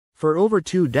For over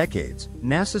 2 decades,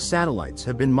 NASA satellites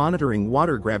have been monitoring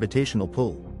water gravitational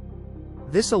pull.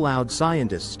 This allowed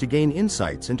scientists to gain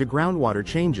insights into groundwater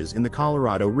changes in the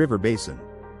Colorado River Basin.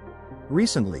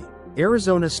 Recently,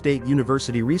 Arizona State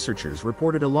University researchers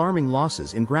reported alarming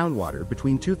losses in groundwater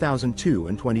between 2002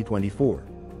 and 2024.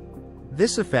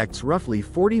 This affects roughly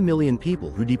 40 million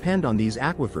people who depend on these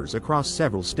aquifers across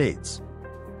several states.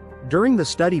 During the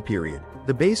study period,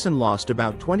 the basin lost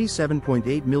about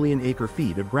 27.8 million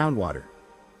acre-feet of groundwater.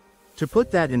 To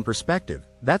put that in perspective,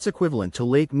 that's equivalent to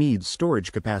Lake Mead's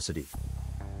storage capacity.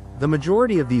 The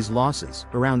majority of these losses,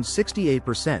 around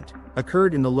 68%,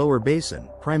 occurred in the lower basin,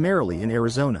 primarily in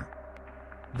Arizona.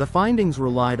 The findings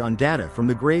relied on data from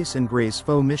the GRACE and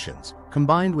GRACE-FO missions,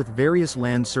 combined with various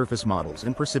land surface models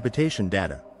and precipitation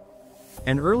data.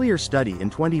 An earlier study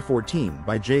in 2014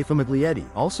 by J. Famiglietti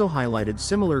also highlighted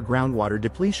similar groundwater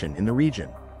depletion in the region.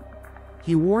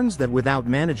 He warns that without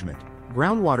management,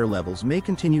 groundwater levels may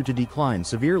continue to decline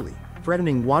severely,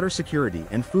 threatening water security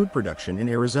and food production in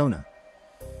Arizona.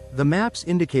 The maps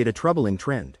indicate a troubling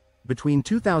trend. Between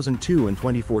 2002 and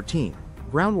 2014,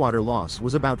 groundwater loss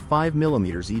was about 5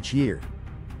 millimeters each year.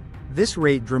 This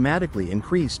rate dramatically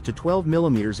increased to 12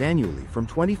 millimeters annually from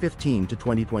 2015 to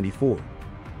 2024.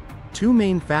 Two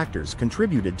main factors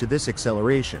contributed to this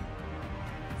acceleration.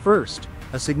 First,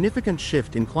 a significant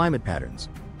shift in climate patterns,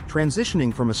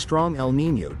 transitioning from a strong El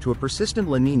Niño to a persistent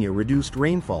La Niña reduced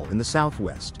rainfall in the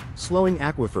southwest, slowing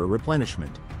aquifer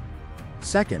replenishment.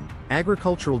 Second,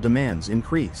 agricultural demands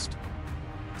increased.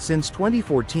 Since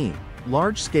 2014,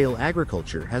 large-scale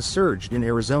agriculture has surged in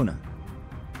Arizona.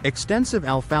 Extensive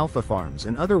alfalfa farms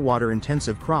and other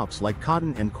water-intensive crops like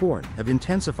cotton and corn have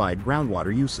intensified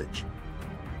groundwater usage.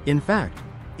 In fact,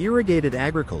 irrigated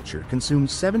agriculture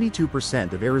consumes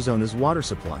 72% of Arizona's water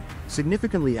supply,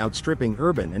 significantly outstripping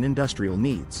urban and industrial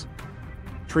needs.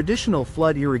 Traditional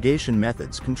flood irrigation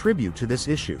methods contribute to this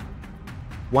issue.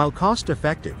 While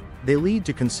cost-effective, they lead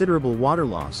to considerable water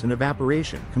loss and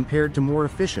evaporation compared to more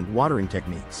efficient watering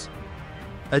techniques.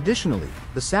 Additionally,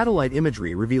 the satellite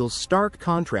imagery reveals stark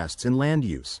contrasts in land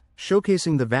use,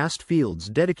 showcasing the vast fields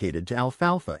dedicated to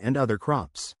alfalfa and other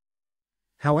crops.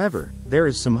 However, there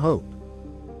is some hope.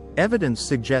 Evidence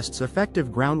suggests effective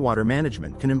groundwater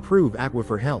management can improve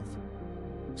aquifer health.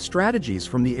 Strategies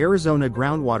from the Arizona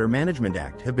Groundwater Management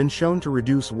Act have been shown to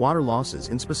reduce water losses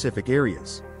in specific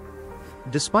areas.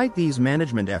 Despite these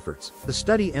management efforts, the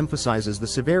study emphasizes the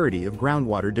severity of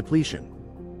groundwater depletion.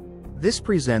 This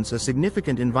presents a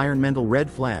significant environmental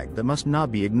red flag that must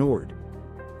not be ignored.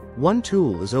 One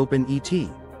tool is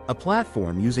OpenET, a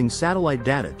platform using satellite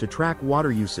data to track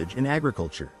water usage in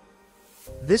agriculture.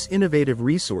 This innovative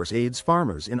resource aids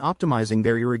farmers in optimizing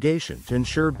their irrigation to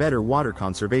ensure better water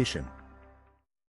conservation.